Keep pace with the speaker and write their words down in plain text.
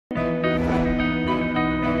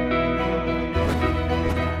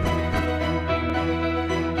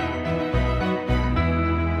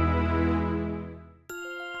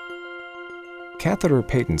Catheter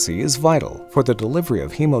patency is vital for the delivery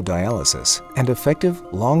of hemodialysis and effective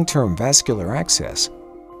long-term vascular access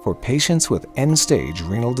for patients with end-stage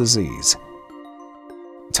renal disease.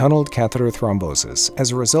 Tunneled catheter thrombosis as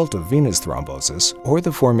a result of venous thrombosis or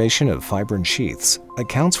the formation of fibrin sheaths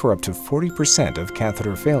accounts for up to 40% of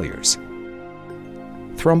catheter failures.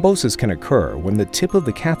 Thrombosis can occur when the tip of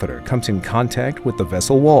the catheter comes in contact with the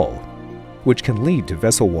vessel wall, which can lead to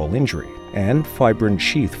vessel wall injury and fibrin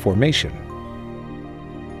sheath formation.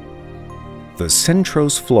 The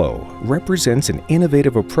CentrosFLO represents an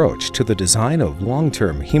innovative approach to the design of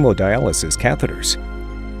long-term hemodialysis catheters.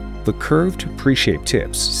 The curved, pre-shaped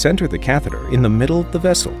tips center the catheter in the middle of the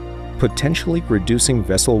vessel, potentially reducing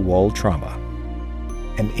vessel wall trauma.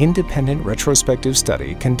 An independent retrospective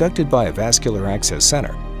study conducted by a vascular access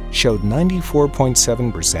center showed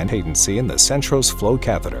 94.7% patency in the CentrosFLO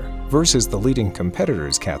catheter versus the leading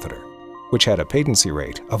competitor's catheter, which had a patency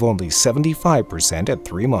rate of only 75% at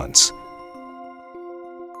 3 months.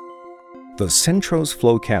 The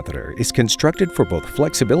CentrosFLO catheter is constructed for both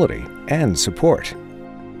flexibility and support.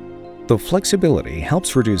 The flexibility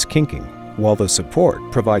helps reduce kinking, while the support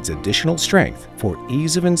provides additional strength for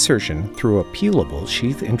ease of insertion through a peelable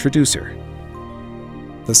sheath introducer.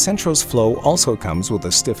 The CentrosFLO also comes with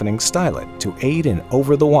a stiffening stylet to aid in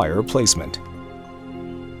over-the-wire placement.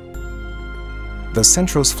 The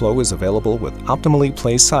CentrosFLO is available with optimally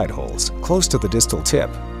placed side holes close to the distal tip,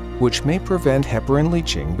 which may prevent heparin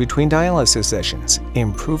leaching between dialysis sessions,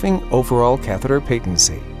 improving overall catheter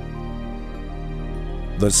patency.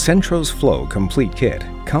 The CentrosFLO Complete Kit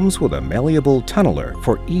comes with a malleable tunneler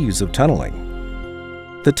for ease of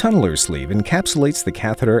tunneling. The tunneler sleeve encapsulates the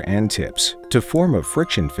catheter and tips to form a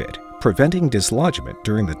friction fit, preventing dislodgement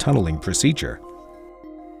during the tunneling procedure.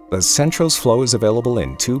 The CentrosFLO is available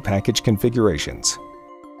in 2 package configurations.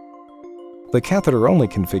 The catheter-only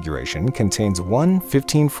configuration contains one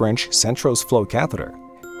 15 French CentrosFLO catheter,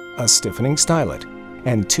 a stiffening stylet,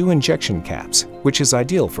 and 2 injection caps, which is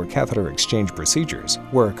ideal for catheter exchange procedures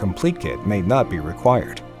where a complete kit may not be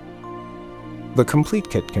required. The complete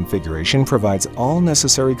kit configuration provides all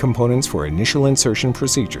necessary components for initial insertion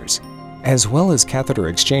procedures, as well as catheter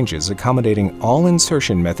exchanges accommodating all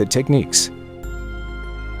insertion method techniques.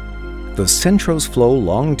 The CentrosFLO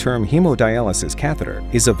long-term hemodialysis catheter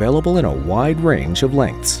is available in a wide range of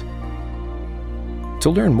lengths. To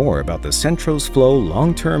learn more about the CentrosFLO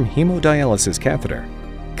long-term hemodialysis catheter,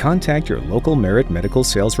 contact your local Merit Medical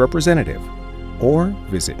Sales representative or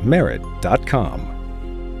visit merit.com.